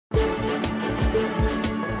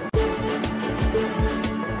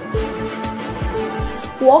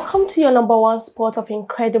Welcome to your number one spot of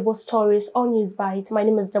incredible stories on Newsbite. My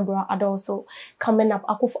name is Deborah Adoso. Coming up,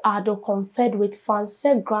 Akufo-Addo conferred with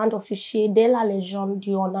Français Grand Officier de la Légion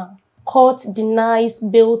d'honneur. Court denies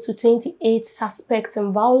bail to 28 suspects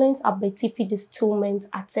in violent Abetifi destoolement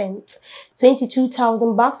attempt.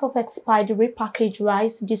 22,000 bags of expired repackaged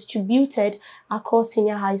rice distributed across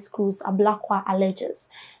senior high schools, Ablakwa Alleges.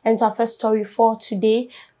 And to our first story for today,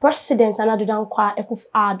 President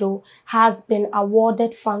Akufo-Addo has been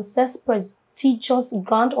awarded France's prestigious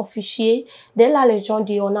Grand Officier de la Légion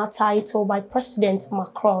d'honneur title by President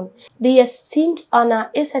Macron. The esteemed honor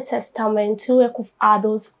is a testament to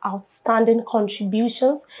Akufo-Addo's outstanding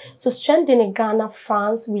contributions to strengthening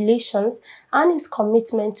Ghana-France relations and his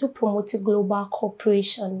commitment to promoting global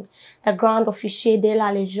cooperation. The Grand Officier de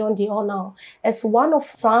la Légion d'honneur is one of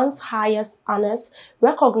France's highest honors,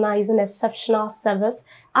 recognizing exceptional service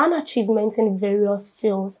and achievements in various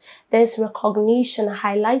fields. This recognition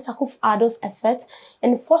highlights Akufo-Addo's effort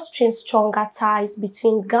in fostering stronger ties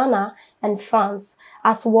between Ghana and France,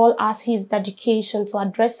 as well as his dedication to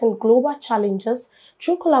addressing global challenges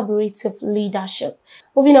through collaborative leadership.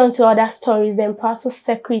 Moving on to other stories, the Empress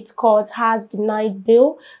Circuit Court has denied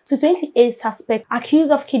bail to 28 suspects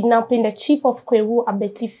accused of kidnapping the chief of Kwewu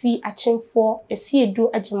Abetifi Achimfo Esiedu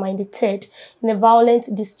Ajimai III in a violent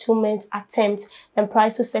destoolement attempt. The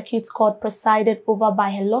Empress Circuit Court, presided over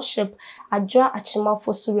by Her Lordship Adjoa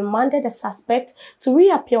Achimafosu, remanded the suspect to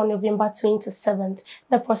reappear on November 27th.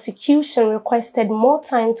 The prosecution requested more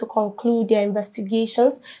time to conclude their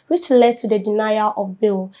investigations, which led to the denial of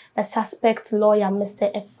bail. The suspect's lawyer,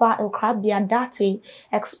 Mr. Efa Nkrabiadate,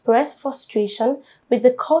 expressed frustration with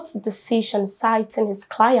the court's decision, citing his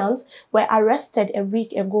clients were arrested a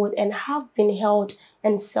week ago and have been held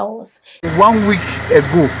in cells. 1 week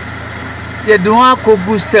ago, the Duan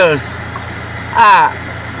Kogu cells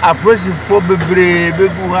are processing for Bebu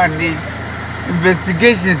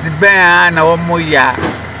investigations.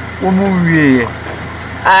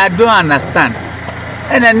 I don't understand.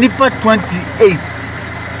 And a nipper 28.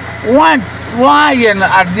 One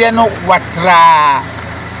at the end of Watra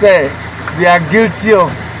say they are guilty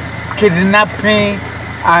of kidnapping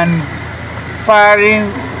and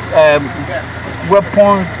firing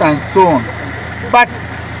weapons and so on. But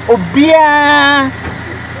Obia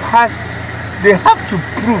they have to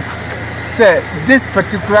prove, say, this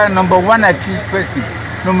particular number 1 accused person,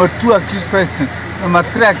 number 2 accused person, number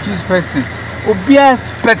 3 accused person, Obia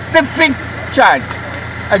specific charge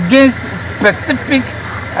against specific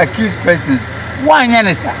accused persons. Why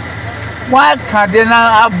Yanisa? Why Cardinal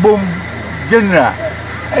Abom General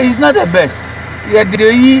is not the best? The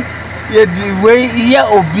way here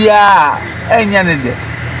Obia and Yanade.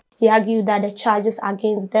 He argued that the charges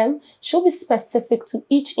against them should be specific to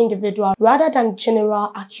each individual rather than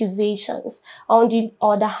general accusations. On the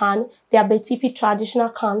other hand, the Abetifi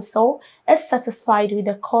Traditional Council is satisfied with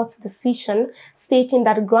the court's decision, stating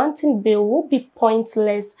that granting bail will be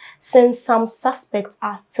pointless since some suspects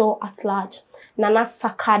are still at large. Nana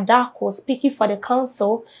Sakadako, speaking for the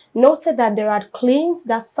council, noted that there are claims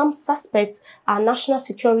that some suspects are national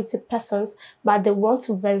security persons, but they want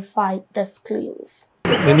to verify these claims.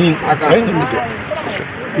 It's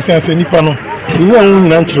a Nipano. You know,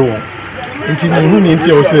 natural. Until you need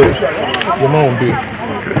to say, the mount be.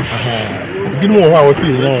 You know how I was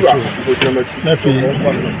saying, nothing.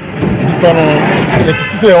 Nipano, it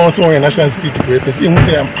is also a national security purpose. You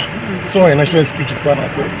say, so a national security fan,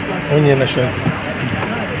 I say, only a national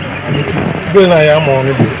security. When I am on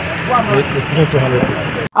it.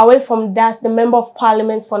 Away from that, the Member of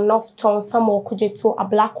Parliament for North Town, Samuel Kujeto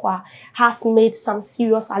Ablakwa, has made some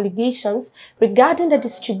serious allegations regarding the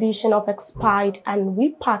distribution of expired and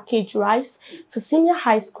repackaged rice to senior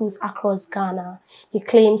high schools across Ghana. He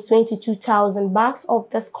claims 22,000 bags of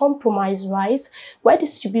this compromised rice were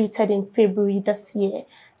distributed in February this year,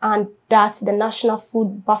 and that the National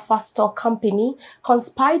Food Buffer Stock Company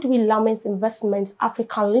conspired with Lamens Investment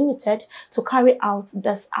Africa Limited to carry out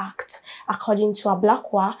this act. According to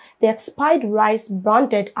Ablakwa, the expired rice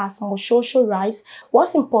branded as Moshosho rice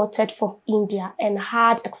was imported from India and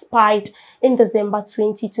had expired in December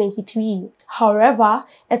 2023. However,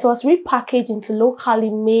 it was repackaged into locally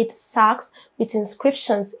made sacks with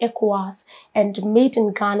inscriptions ECOWAS and made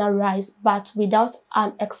in Ghana rice, but without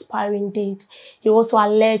an expiring date. He also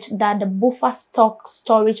alleged that the buffer stock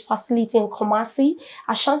storage facility in Kumasi,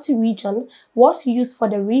 Ashanti region, was used for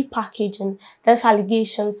the repackaging. These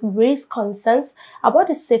allegations raise concerns about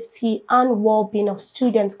the safety and well-being of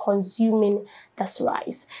students consuming this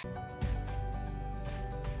rice.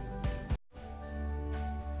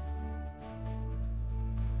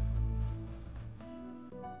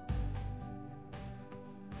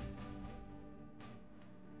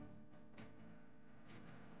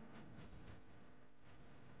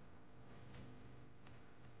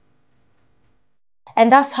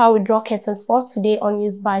 And that's how we draw curtains for today on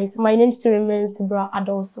News Bite. My name still remains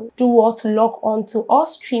Abetifi. Do also log on to all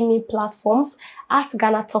streaming platforms at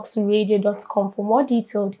GhanaTalksRadio.com for more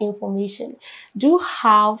detailed information. Do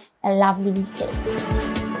have a lovely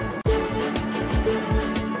weekend.